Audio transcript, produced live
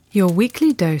Your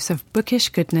weekly dose of bookish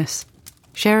goodness,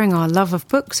 sharing our love of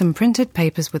books and printed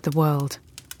papers with the world.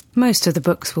 Most of the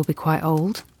books will be quite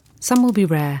old, some will be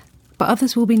rare, but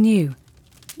others will be new.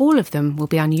 All of them will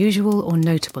be unusual or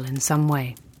notable in some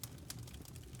way.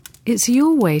 It's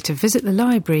your way to visit the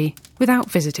library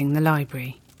without visiting the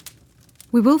library.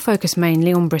 We will focus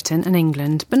mainly on Britain and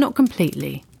England, but not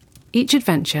completely. Each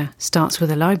adventure starts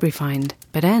with a library find,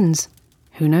 but ends,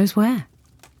 who knows where.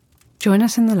 Join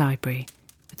us in the library,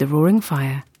 with the roaring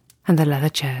fire and the leather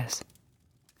chairs.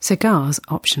 Cigars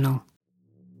optional.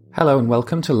 Hello and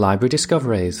welcome to Library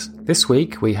Discoveries. This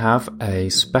week we have a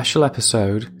special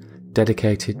episode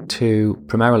dedicated to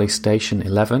primarily Station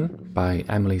 11 by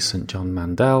Emily St. John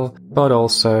Mandel, but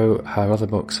also her other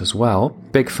books as well.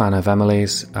 Big fan of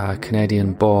Emily's,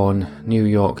 Canadian-born, New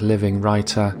York living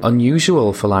writer.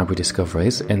 Unusual for Library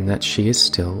Discoveries in that she is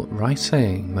still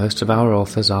writing. Most of our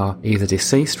authors are either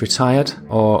deceased, retired,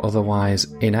 or otherwise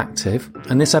inactive.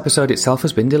 And this episode itself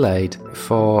has been delayed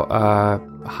for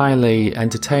highly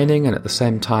entertaining and at the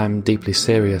same time deeply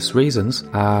serious reasons,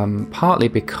 partly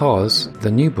because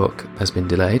the new book has been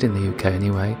delayed in the UK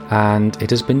anyway, and it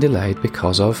has been delayed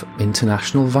because of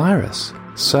international virus.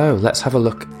 So let's have a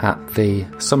look at the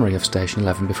summary of Station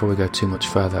 11 before we go too much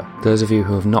further. Those of you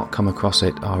who have not come across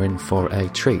it are in for a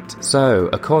treat. So,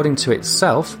 according to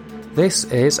itself, this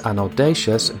is an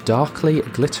audacious, darkly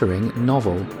glittering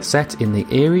novel set in the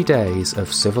eerie days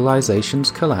of civilization's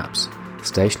collapse.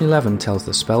 Station 11 tells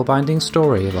the spellbinding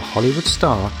story of a Hollywood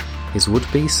star, his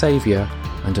would-be saviour,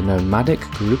 and a nomadic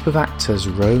group of actors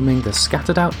roaming the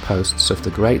scattered outposts of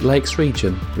the Great Lakes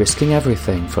region, risking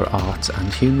everything for art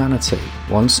and humanity.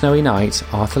 One snowy night,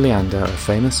 Arthur Leander, a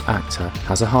famous actor,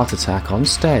 has a heart attack on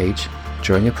stage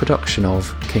during a production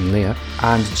of King Lear,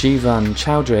 and Jivan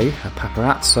Chowdhury, a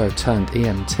paparazzo turned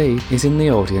EMT, is in the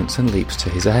audience and leaps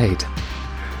to his aid.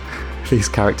 These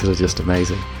characters are just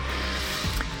amazing.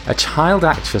 A child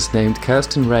actress named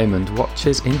Kirsten Raymond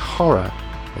watches in horror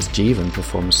as Jeevan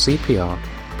performs CPR,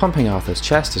 pumping Arthur's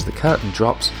chest as the curtain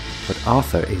drops, but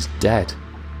Arthur is dead.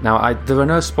 Now, there are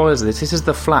no spoilers of this. This is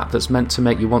the flap that's meant to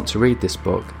make you want to read this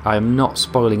book. I am not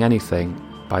spoiling anything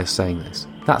by saying this.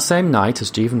 That same night, as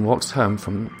Jeevan walks home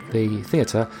from the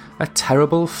theatre, a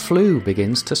terrible flu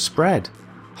begins to spread.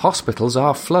 Hospitals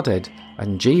are flooded,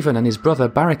 and Jeevan and his brother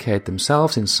barricade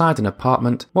themselves inside an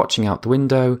apartment, watching out the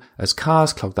window as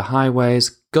cars clog the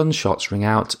highways, gunshots ring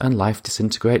out, and life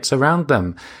disintegrates around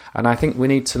them. And I think we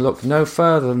need to look no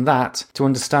further than that to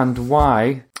understand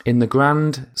why, in the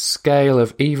grand scale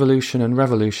of evolution and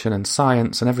revolution and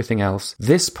science and everything else,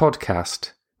 this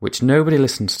podcast, which nobody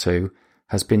listens to,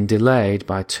 has been delayed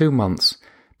by 2 months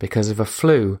because of a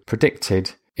flu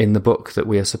predicted in the book that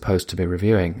we are supposed to be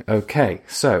reviewing. Okay,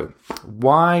 so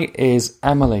why is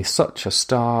Emily such a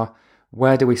star?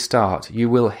 Where do we start? You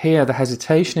will hear the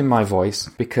hesitation in my voice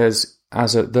because,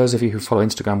 those of you who follow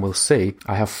Instagram will see,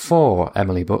 I have 4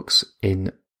 Emily books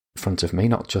in front of me,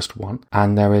 not just one,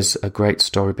 and there is a great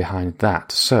story behind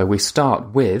that. So we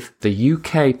start with the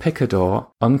UK Picador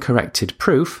uncorrected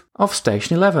proof of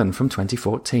Station 11 from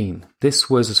 2014. This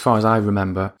was, as far as I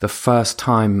remember, the first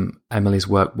time Emily's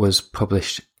work was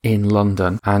published in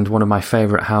London, and one of my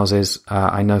favourite houses.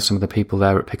 I know some of the people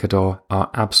there at Picador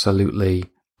are absolutely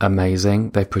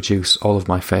amazing. They produce all of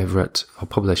my favourite, or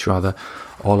publish rather,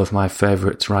 all of my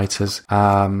favourite writers.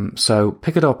 So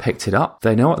Picador picked it up.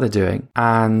 They know what they're doing,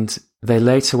 and they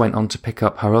later went on to pick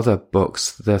up her other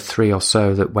books, the 3 or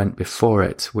so that went before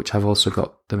it, which I've also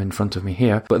got them in front of me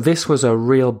here. But this was a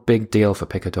real big deal for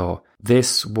Picador.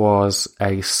 This was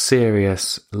a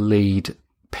serious lead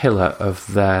pillar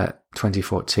of their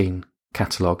 2014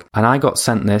 catalogue. And I got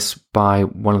sent this by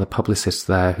one of the publicists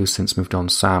there who's since moved on,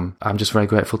 Sam. I'm just very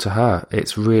grateful to her.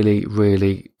 It's really,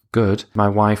 really good. My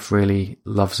wife really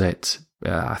loves it,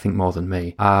 I think more than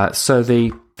me. So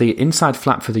the inside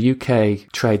flap for the UK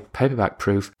trade paperback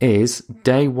proof is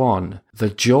Day 1. The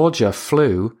Georgia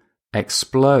flu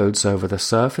explodes over the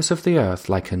surface of the Earth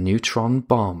like a neutron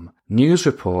bomb. News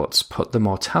reports put the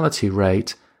mortality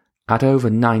rate at over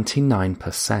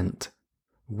 99%.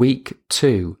 Week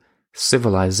 2.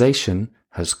 Civilization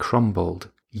has crumbled.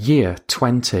 Year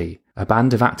 20. A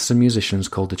band of actors and musicians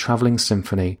called the Travelling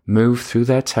Symphony move through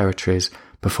their territories,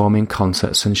 performing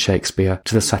concerts and Shakespeare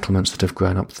to the settlements that have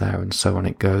grown up there, and so on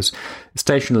it goes.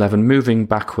 Station 11 moving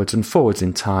backwards and forwards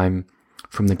in time,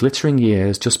 from the glittering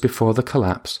years just before the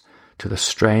collapse to the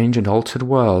strange and altered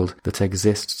world that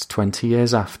exists 20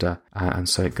 years after, and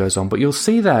so it goes on. But you'll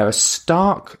see there a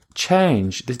stark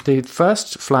change. The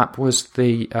first flap was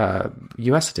the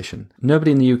US edition.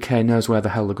 Nobody in the UK knows where the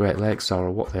hell the Great Lakes are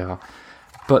or what they are,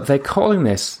 but they're calling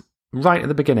this right at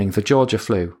the beginning, the Georgia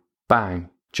flu. Bang.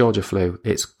 Georgia flu.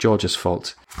 It's Georgia's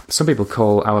fault. Some people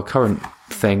call our current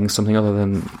thing something other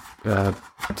than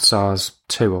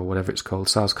SARS-2 or whatever it's called,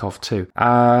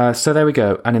 SARS-CoV-2. So there we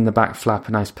go. And in the back flap,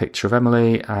 a nice picture of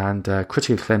Emily, and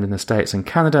critically acclaimed in the States and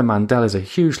Canada. Mandel is a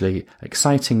hugely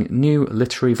exciting new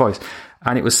literary voice.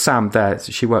 And it was Sam there.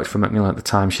 She worked for Macmillan at the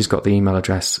time. She's got the email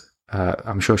address.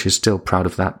 I'm sure she's still proud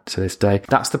of that to this day.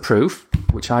 That's the proof,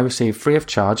 which I received free of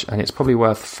charge, and it's probably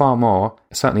worth far more,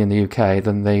 certainly in the UK,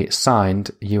 than the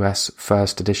signed US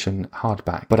first edition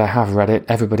hardback. But I have read it,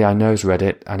 everybody I know's read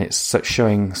it, and it's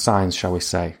showing signs, shall we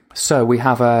say. So we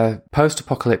have a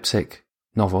post-apocalyptic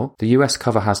novel. The US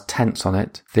cover has tents on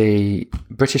it. The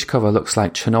British cover looks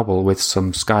like Chernobyl with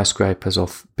some skyscrapers or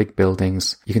big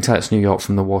buildings. You can tell it's New York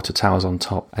from the water towers on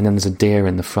top. And then there's a deer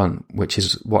in the front, which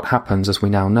is what happens, as we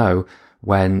now know,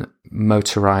 when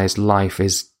motorized life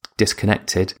is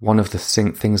disconnected. One of the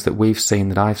things that we've seen,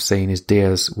 that I've seen, is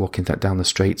deers walking down the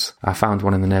streets. I found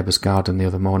one in the neighbour's garden the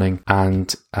other morning,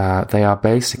 and they are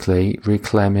basically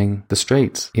reclaiming the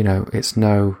streets. You know,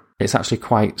 it's actually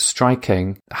quite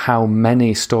striking how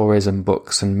many stories and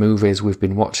books and movies we've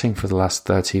been watching for the last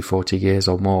 30, 40 years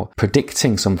or more,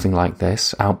 predicting something like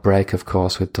this. Outbreak, of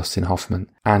course, with Dustin Hoffman.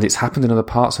 And it's happened in other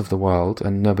parts of the world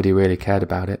and nobody really cared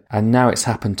about it. And now it's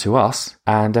happened to us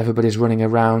and everybody's running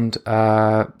around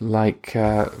like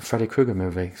Freddy Krueger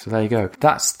movie. So there you go.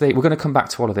 We're going to come back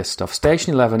to all of this stuff.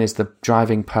 Station 11 is the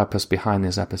driving purpose behind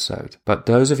this episode. But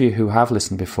those of you who have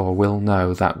listened before will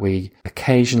know that we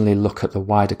occasionally look at the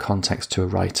wider context to a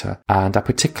writer. And I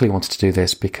particularly wanted to do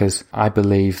this because I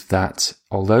believe that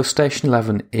although Station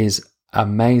 11 is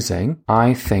amazing,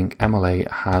 I think Emily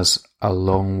has a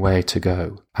long way to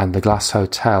go. And The Glass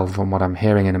Hotel, from what I'm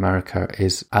hearing in America,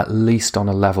 is at least on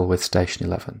a level with Station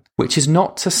 11. Which is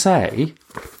not to say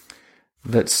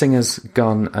that Singer's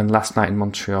Gun and Last Night in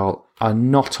Montreal are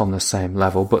not on the same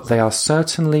level, but they are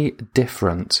certainly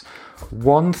different.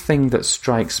 One thing that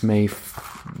strikes me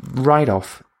right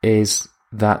off is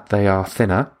that they are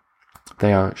thinner,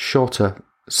 they are shorter,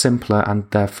 simpler,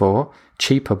 and therefore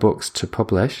cheaper books to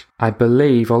publish. I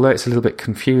believe, although it's a little bit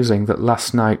confusing, that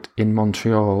Last Night in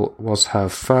Montreal was her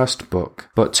first book,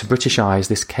 but to British eyes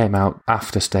this came out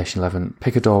after Station 11.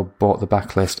 Picador bought the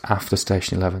backlist after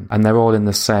Station 11, and they're all in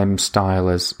the same style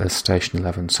as Station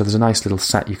 11, so there's a nice little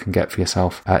set you can get for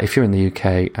yourself if you're in the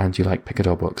UK and you like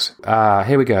Picador books.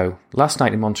 Here we go. Last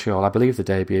Night in Montreal, I believe the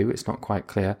debut, it's not quite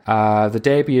clear. The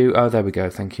debut, oh there we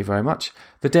go, thank you very much.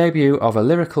 The debut of a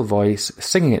lyrical voice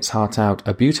singing its heart out,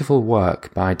 a beautiful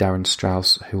work by Darren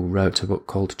Strauss, who wrote a book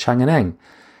called Chang and Eng.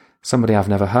 Somebody I've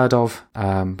never heard of,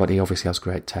 but he obviously has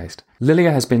great taste.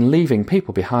 Lilia has been leaving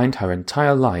people behind her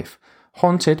entire life,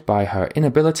 haunted by her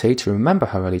inability to remember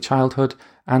her early childhood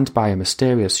and by a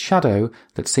mysterious shadow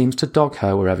that seems to dog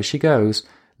her wherever she goes.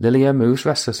 Lilia moves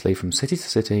restlessly from city to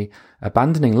city,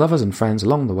 abandoning lovers and friends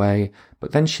along the way,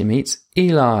 but then she meets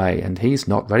Eli, and he's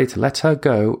not ready to let her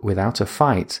go without a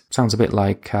fight. Sounds a bit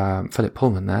like Philip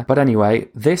Pullman there. But anyway,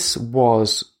 this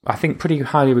was, I think, pretty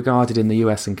highly regarded in the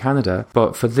US and Canada,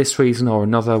 but for this reason or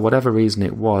another, whatever reason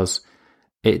it was,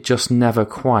 it just never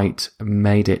quite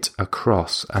made it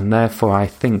across, and therefore I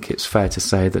think it's fair to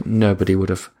say that nobody would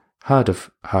have heard of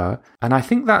her. And I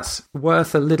think that's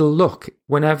worth a little look.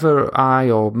 Whenever I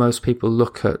or most people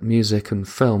look at music and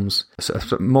films,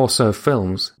 more so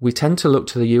films, we tend to look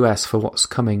to the US for what's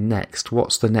coming next.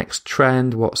 What's the next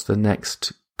trend? What's the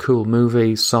next cool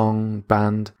movie, song,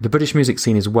 band? The British music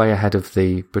scene is way ahead of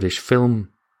the British film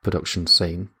production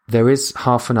scene. There is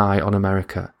half an eye on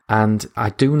America, and I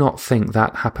do not think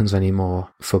that happens anymore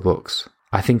for books.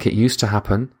 I think it used to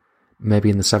happen,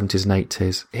 maybe in the 70s and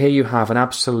 80s. Here you have an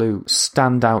absolute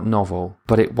standout novel,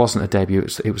 but it wasn't a debut.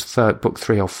 It was book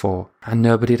 3 or 4, and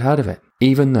nobody had heard of it,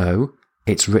 even though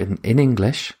it's written in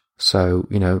English. So,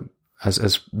 you know,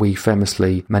 as we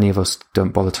famously, many of us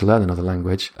don't bother to learn another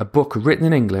language. A book written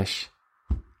in English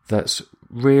that's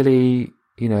really,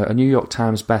 you know, a New York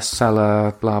Times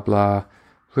bestseller, blah, blah,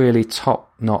 really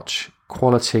top-notch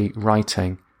quality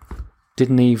writing,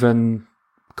 didn't even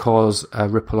cause a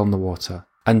ripple on the water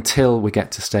until we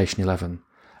get to Station 11.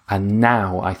 And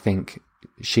now I think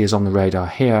she is on the radar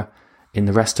here, in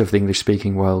the rest of the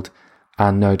English-speaking world,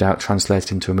 and no doubt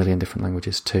translated into a million different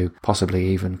languages too, possibly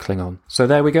even Klingon. So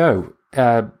there we go.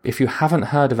 If you haven't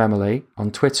heard of Emily,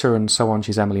 on Twitter and so on,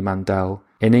 she's Emily Mandel.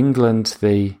 In England,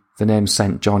 the name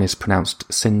St. John is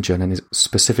pronounced St. John and is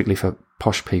specifically for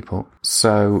posh people.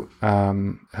 So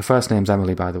her first name's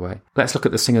Emily, by the way. Let's look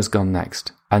at The Singer's Gun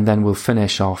next, and then we'll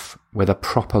finish off with a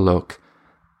proper look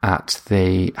at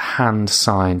the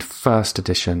hand-signed first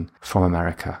edition from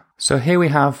America. So here we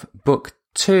have Book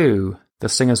 2, The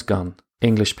Singer's Gun,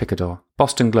 English Picador,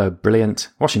 Boston Globe, brilliant.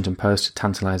 Washington Post,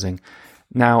 tantalising.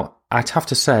 Now, I'd have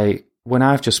to say, when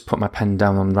I've just put my pen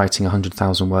down on writing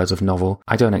 100,000 words of novel,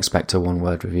 I don't expect a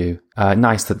one-word review.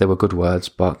 Nice that they were good words,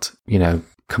 but,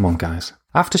 come on, guys.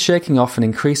 After shaking off an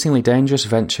increasingly dangerous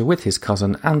venture with his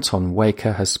cousin, Anton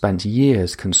Waker has spent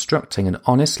years constructing an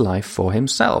honest life for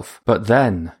himself. But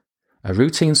then, a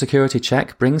routine security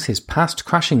check brings his past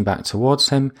crashing back towards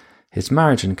him, his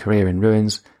marriage and career in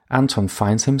ruins. Anton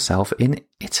finds himself in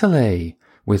Italy,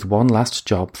 with one last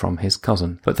job from his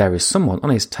cousin. But there is someone on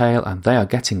his tail and they are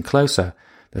getting closer.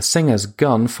 The singer's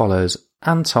gun follows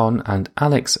Anton and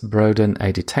Alex Broden,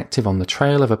 a detective on the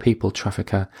trail of a people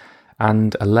trafficker,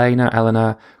 and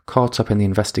Eleanor, caught up in the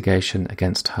investigation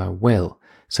against her will.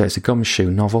 So it's a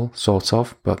gumshoe novel, sort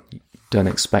of, but don't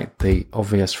expect the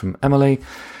obvious from Emily.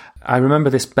 I remember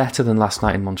this better than Last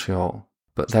Night in Montreal.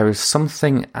 But there is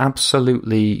something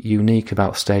absolutely unique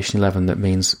about Station 11 that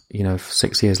means,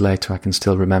 6 years later I can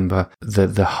still remember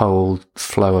the whole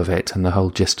flow of it and the whole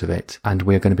gist of it. And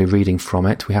we're going to be reading from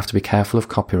it. We have to be careful of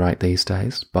copyright these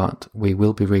days, but we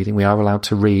will be reading. We are allowed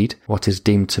to read what is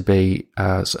deemed to be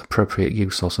as appropriate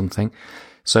use or something.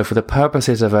 So for the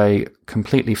purposes of a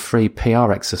completely free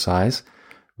PR exercise,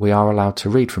 we are allowed to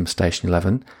read from Station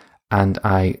 11, and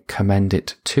I commend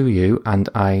it to you, and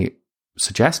I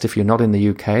suggest, if you're not in the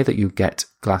UK, that you get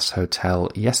Glass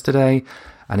Hotel yesterday,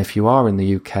 and if you are in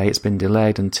the UK, it's been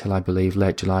delayed until, I believe,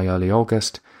 late July, early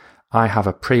August. I have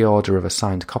a pre-order of a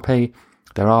signed copy.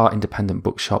 There are independent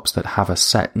bookshops that have a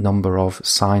set number of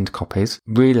signed copies.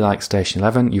 Really like Station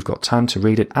 11. You've got time to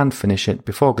read it and finish it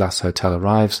before Glass Hotel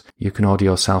arrives. You can order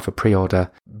yourself a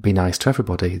pre-order. Be nice to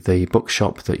everybody. The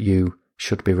bookshop that you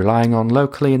should be relying on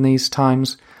locally in these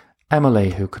times, Emily,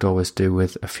 who could always do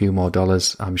with a few more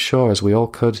dollars, I'm sure, as we all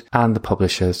could, and the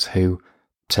publishers who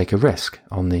take a risk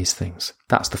on these things.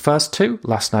 That's the first two,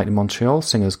 Last Night in Montreal,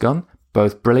 Singer's Gun,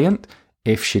 both brilliant.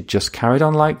 If she'd just carried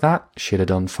on like that, she'd have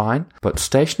done fine. But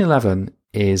Station 11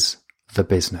 is the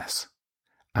business.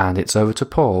 And it's over to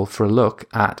Paul for a look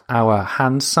at our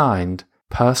hand-signed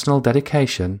personal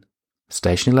dedication,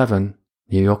 Station 11,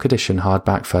 New York edition,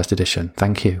 hardback, first edition.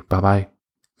 Thank you. Bye-bye.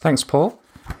 Thanks, Paul.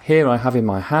 Here I have in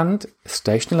my hand,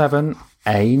 Station 11,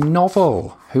 a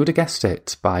novel. Who'd have guessed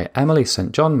it? By Emily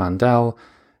St. John Mandel,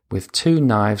 with 2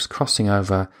 knives crossing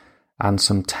over and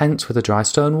some tents with a dry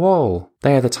stone wall.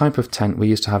 They are the type of tent we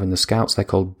used to have in the Scouts. They're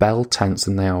called bell tents,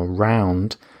 and they are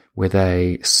round with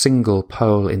a single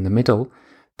pole in the middle.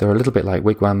 They're a little bit like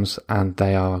wigwams, and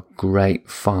they are great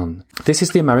fun. This is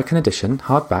the American edition,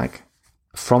 hardback,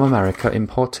 from America,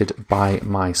 imported by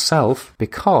myself,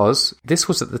 because this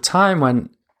was at the time when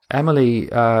Emily,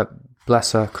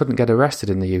 bless her, couldn't get arrested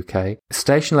in the UK.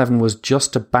 Station 11 was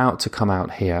just about to come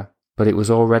out here, but it was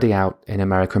already out in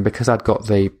America, and because I'd got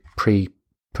the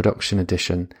pre-production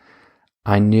edition,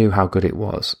 I knew how good it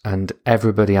was, and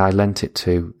everybody I lent it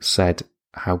to said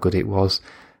how good it was,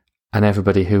 and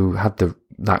everybody who had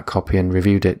that copy and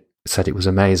reviewed it said it was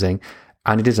amazing.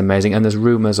 And it is amazing, and there's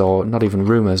rumours, or not even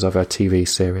rumours, of a TV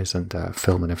series and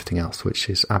film and everything else, which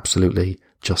is absolutely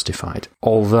justified.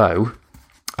 Although,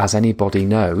 as anybody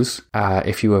knows,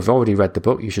 if you have already read the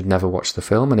book, you should never watch the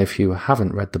film, and if you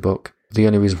haven't read the book, the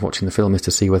only reason for watching the film is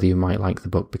to see whether you might like the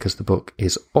book, because the book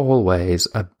is always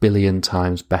a billion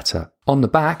times better. On the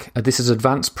back, this is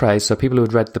advanced praise, so people who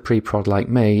had read the pre-prod like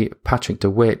me, Patrick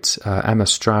DeWitt, Emma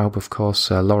Straub, of course,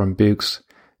 Lauren Bukes,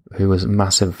 who was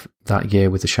massive that year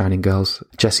with The Shining Girls.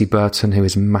 Jessie Burton, who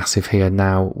is massive here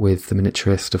now with The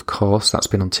Miniaturist, of course. That's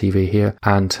been on TV here.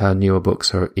 And her newer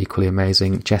books are equally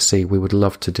amazing. Jessie, we would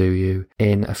love to do you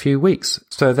in a few weeks.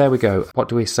 So there we go. What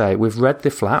do we say? We've read the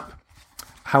flap.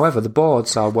 However, the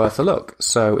boards are worth a look.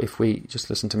 So if we just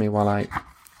listen to me while I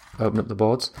open up the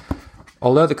boards.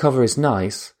 Although the cover is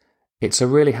nice, it's a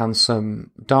really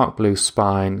handsome dark blue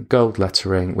spine, gold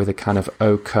lettering with a kind of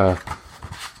ochre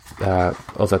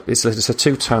it's a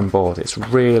two-tone board. It's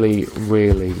really,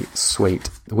 really sweet.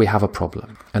 We have a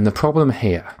problem. And the problem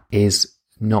here is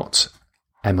not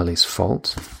Emily's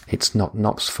fault. It's not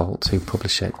Knopf's fault who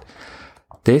published it.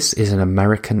 This is an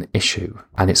American issue,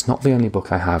 and it's not the only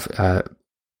book I have.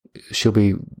 She'll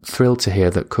be thrilled to hear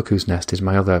that Cuckoo's Nest is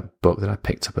my other book that I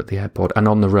picked up at the airport, and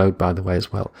on the road, by the way,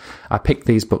 as well. I picked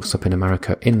these books up in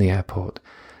America in the airport,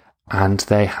 and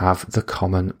they have the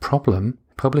common problem.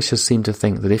 Publishers seem to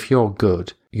think that if you're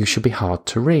good, you should be hard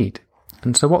to read.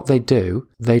 And so what they do,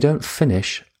 they don't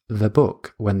finish the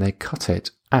book when they cut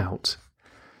it out.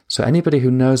 So anybody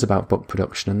who knows about book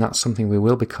production, and that's something we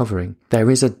will be covering, there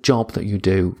is a job that you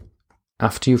do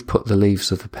after you've put the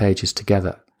leaves of the pages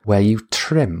together, where you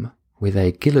trim with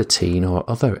a guillotine or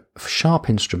other sharp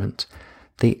instrument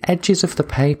the edges of the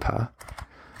paper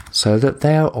so that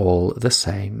they are all the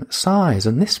same size.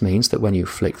 And this means that when you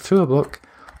flick through a book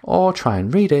or try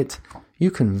and read it, you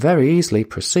can very easily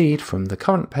proceed from the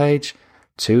current page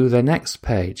to the next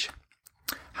page.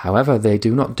 However, they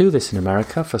do not do this in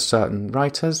America for certain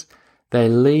writers. They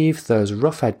leave those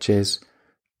rough edges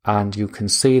and you can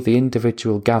see the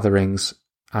individual gatherings,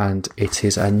 and it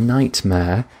is a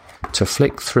nightmare to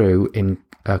flick through in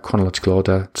chronological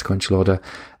order, sequential order,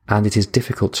 and it is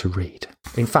difficult to read.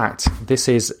 In fact, this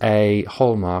is a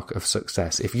hallmark of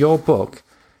success. If your book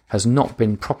has not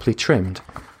been properly trimmed,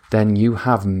 then you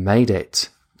have made it.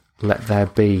 Let there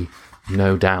be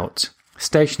no doubt.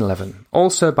 Station 11,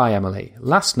 also by Emily.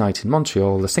 Last Night in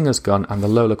Montreal, The Singer's Gun, and The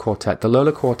Lola Quartet. The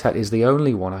Lola Quartet is the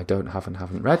only one I don't have and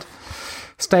haven't read.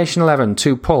 Station 11,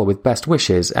 to Paul with best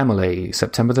wishes. Emily,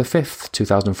 September the 5th,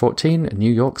 2014,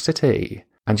 New York City.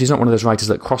 And she's not one of those writers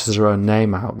that crosses her own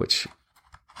name out, which...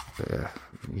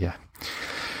 yeah.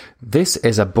 This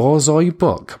is a Borzoi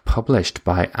book published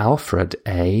by Alfred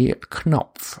A.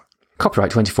 Knopf.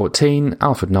 Copyright 2014,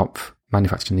 Alfred Knopf,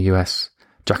 manufactured in the US.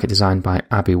 Jacket designed by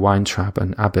Abby Weintraub,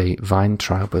 and Abby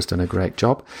Weintraub has done a great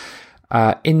job.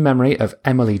 In memory of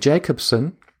Emily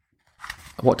Jacobson.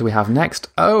 What do we have next?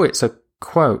 Oh, it's a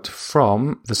quote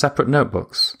from the separate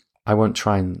notebooks. I won't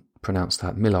try and pronounce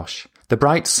that. Milosh. The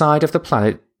bright side of the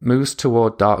planet moves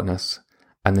toward darkness,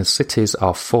 and the cities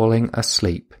are falling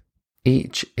asleep,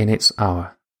 each in its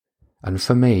hour. And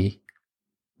for me,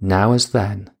 now as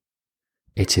then,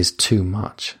 it is too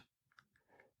much.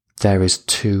 There is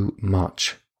too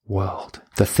much world.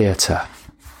 The Theatre.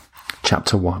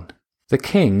 Chapter 1. The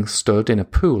king stood in a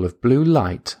pool of blue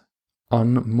light,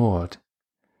 unmoored.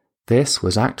 This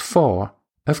was Act 4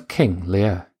 of King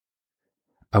Lear.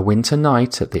 A winter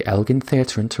night at the Elgin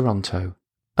Theatre in Toronto.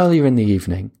 Earlier in the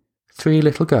evening, 3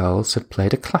 little girls had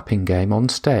played a clapping game on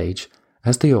stage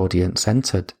as the audience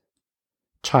entered.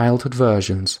 Childhood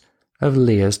versions of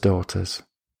Lear's daughters.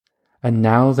 And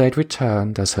now they'd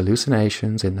returned as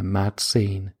hallucinations in the mad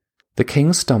scene. The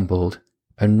king stumbled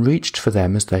and reached for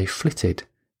them as they flitted,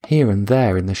 here and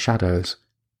there in the shadows.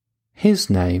 His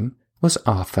name was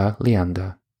Arthur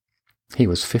Leander. He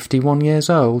was 51 years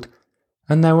old,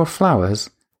 and there were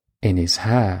flowers in his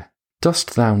hair.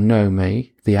 Dost thou know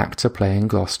me? The actor playing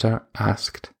Gloucester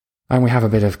asked. And we have a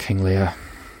bit of King Lear.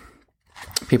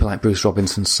 People like Bruce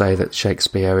Robinson say that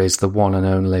Shakespeare is the one and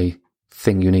only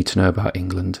thing you need to know about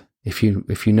England. If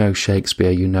you know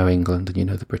Shakespeare, you know England and you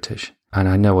know the British. And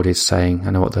I know what he's saying, I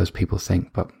know what those people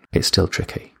think, but it's still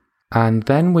tricky. And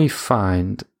then we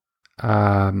find,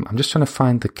 I'm just trying to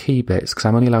find the key bits, because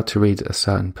I'm only allowed to read a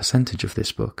certain percentage of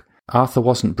this book. Arthur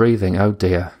wasn't breathing, oh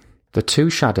dear. The 2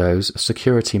 shadows,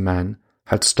 security men,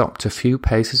 had stopped a few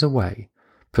paces away,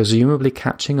 presumably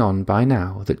catching on by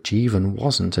now that Jeevan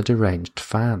wasn't a deranged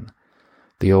fan.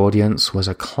 The audience was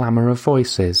a clamour of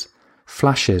voices,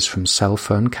 flashes from cell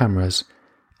phone cameras,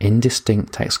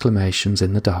 indistinct exclamations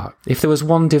in the dark. If there was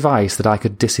one device that I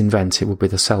could disinvent, it would be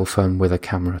the cell phone with a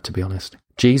camera, to be honest.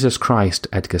 Jesus Christ,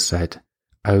 Edgar said.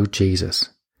 Oh, Jesus.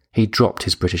 He dropped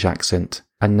his British accent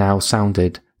and now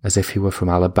sounded as if he were from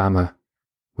Alabama,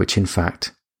 which in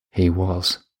fact he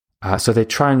was. So they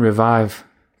try and revive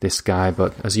this guy,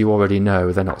 but as you already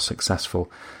know, they're not successful.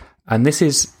 And this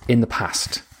is in the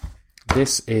past.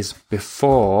 This is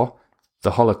before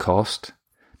the Holocaust,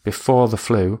 before the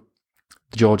flu,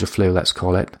 the Georgia flu, let's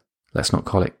call it. Let's not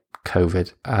call it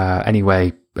COVID.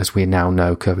 Anyway, as we now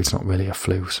know, COVID's not really a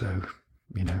flu, so,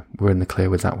 we're in the clear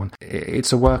with that one.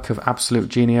 It's a work of absolute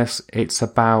genius. It's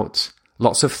about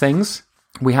lots of things.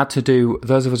 We had to do,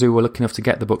 those of us who were lucky enough to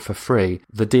get the book for free,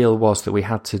 the deal was that we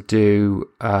had to do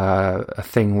a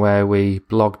thing where we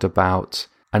blogged about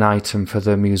an item for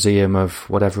the museum of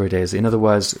whatever it is. In other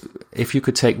words, if you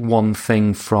could take one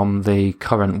thing from the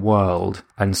current world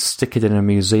and stick it in a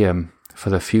museum for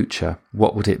the future,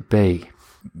 what would it be?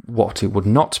 What it would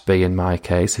not be, in my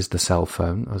case, is the cell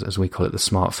phone, as we call it, the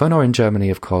smartphone, or in Germany,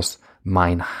 of course,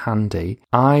 mein Handy.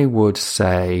 I would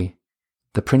say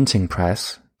the printing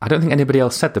press. I don't think anybody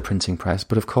else said the printing press,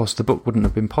 but of course the book wouldn't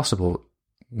have been possible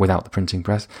without the printing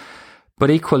press. But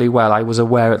equally well, I was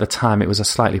aware at the time it was a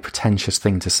slightly pretentious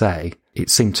thing to say. It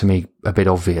seemed to me a bit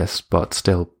obvious, but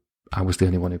still, I was the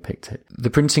only one who picked it. The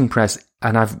printing press,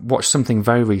 and I've watched something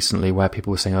very recently where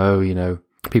people were saying,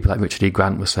 people like Richard E.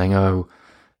 Grant were saying,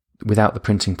 without the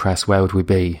printing press, where would we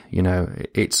be?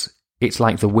 It's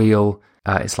like the wheel,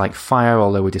 it's like fire,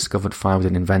 although we discovered fire, we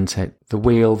didn't invent it. The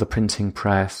wheel, the printing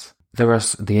press, there are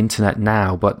the internet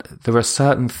now, but there are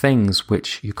certain things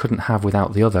which you couldn't have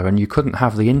without the other, and you couldn't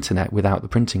have the internet without the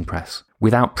printing press.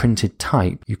 Without printed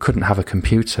type, you couldn't have a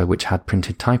computer which had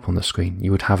printed type on the screen.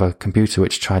 You would have a computer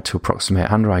which tried to approximate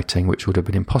handwriting, which would have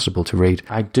been impossible to read.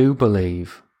 I do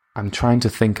believe, I'm trying to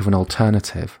think of an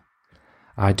alternative.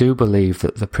 I do believe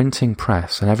that the printing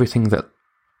press and everything that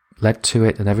led to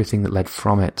it and everything that led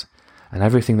from it and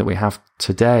everything that we have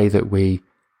today that we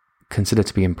consider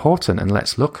to be important, and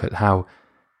let's look at how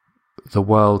the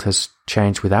world has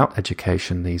changed without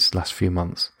education these last few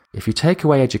months. If you take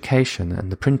away education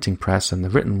and the printing press and the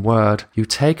written word, you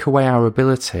take away our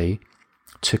ability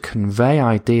to convey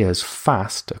ideas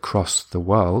fast across the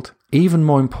world. Even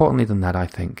more importantly than that, I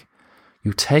think,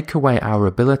 you take away our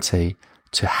ability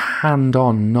to hand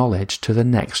on knowledge to the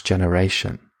next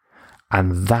generation.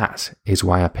 And that is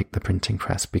why I picked the printing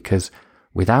press, because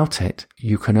without it,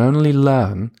 you can only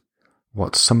learn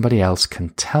what somebody else can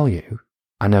tell you.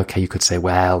 And okay, you could say,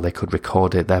 well, they could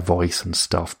record it, their voice and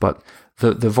stuff, but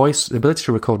the ability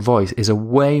to record voice is a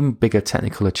way bigger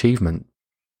technical achievement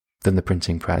than the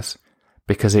printing press,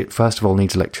 because it first of all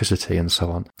needs electricity and so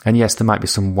on. And yes, there might be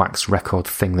some wax record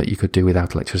thing that you could do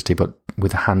without electricity, but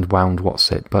with a hand wound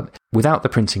but without the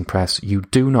printing press, you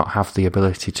do not have the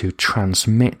ability to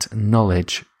transmit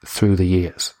knowledge through the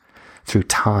years, through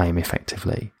time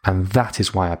effectively. And that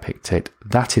is why I picked it.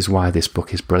 That is why this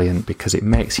book is brilliant, because it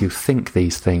makes you think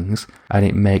these things and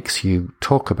it makes you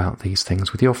talk about these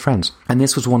things with your friends. And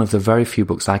this was one of the very few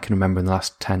books I can remember in the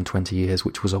last 10, 20 years,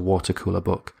 which was a water cooler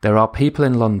book. There are people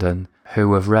in London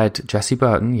who have read Jessie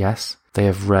Burton, yes, they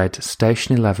have read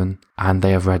Station 11, and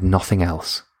they have read nothing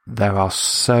else. There are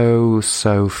so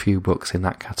few books in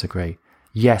that category.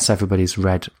 Yes, everybody's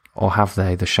read, or have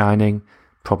they, The Shining?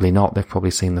 Probably not. They've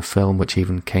probably seen the film, which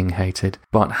even King hated.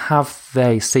 But have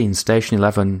they seen Station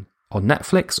 11 on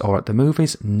Netflix or at the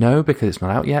movies? No, because it's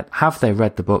not out yet. Have they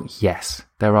read the book? Yes.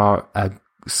 There are a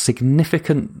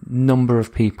significant number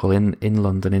of people in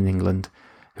London, in England,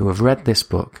 who have read this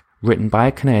book, written by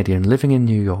a Canadian living in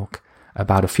New York,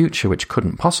 about a future which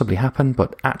couldn't possibly happen,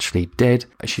 but actually did.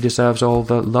 She deserves all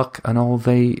the luck and all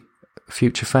the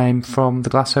future fame from The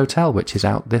Glass Hotel, which is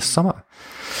out this summer.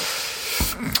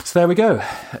 So there we go.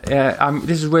 I'm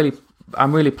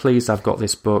really pleased I've got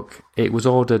this book. It was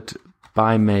ordered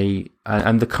by me,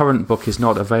 and the current book is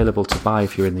not available to buy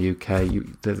if you're in the UK.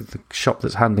 The shop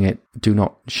that's handling it do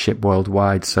not ship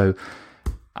worldwide, so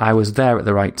I was there at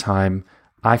the right time.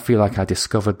 I feel like I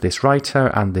discovered this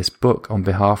writer and this book on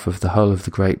behalf of the whole of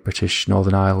the Great British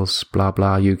Northern Isles, blah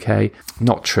blah, UK.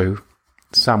 Not true.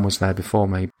 Sam was there before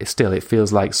me. Still, it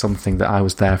feels like something that I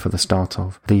was there for the start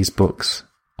of. These books,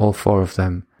 all four of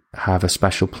them, have a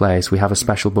special place. We have a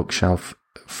special bookshelf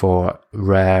for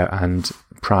rare and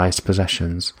prized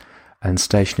possessions, and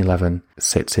Station 11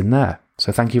 sits in there.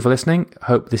 So thank you for listening.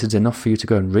 Hope this is enough for you to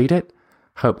go and read it.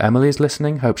 Hope Emily is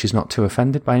listening. Hope she's not too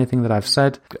offended by anything that I've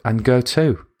said. And go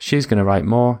too. She's going to write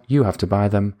more. You have to buy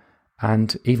them.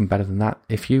 And even better than that,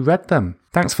 if you read them.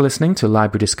 Thanks for listening to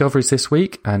Library Discoveries this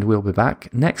week, and we'll be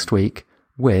back next week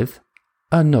with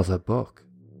another book.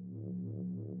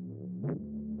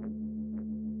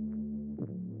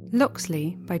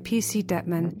 Loxley by P.C.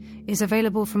 Detman is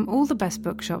available from all the best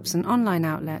bookshops and online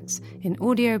outlets in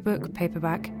audiobook,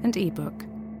 paperback and ebook.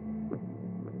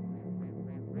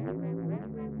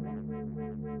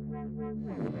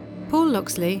 Paul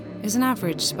Loxley is an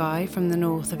average spy from the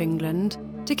north of England.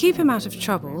 To keep him out of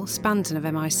trouble, Spanton of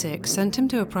MI6 sent him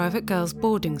to a private girls'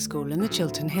 boarding school in the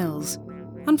Chiltern Hills.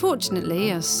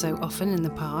 Unfortunately, as so often in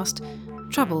the past,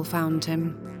 trouble found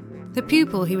him. The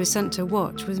pupil he was sent to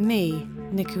watch was me,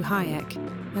 Niku Hayek,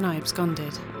 and I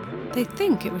absconded. They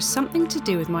think it was something to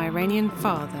do with my Iranian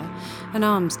father, an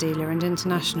arms dealer and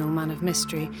international man of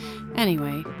mystery.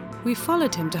 Anyway, we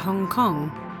followed him to Hong Kong.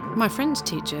 My French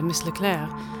teacher, Miss Leclerc,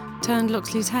 turned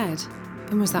Loxley's head.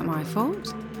 And was that my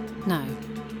fault? No.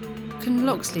 Can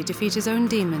Loxley defeat his own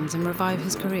demons and revive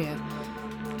his career?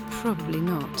 Probably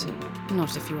not.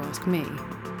 Not if you ask me.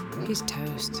 He's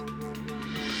toast.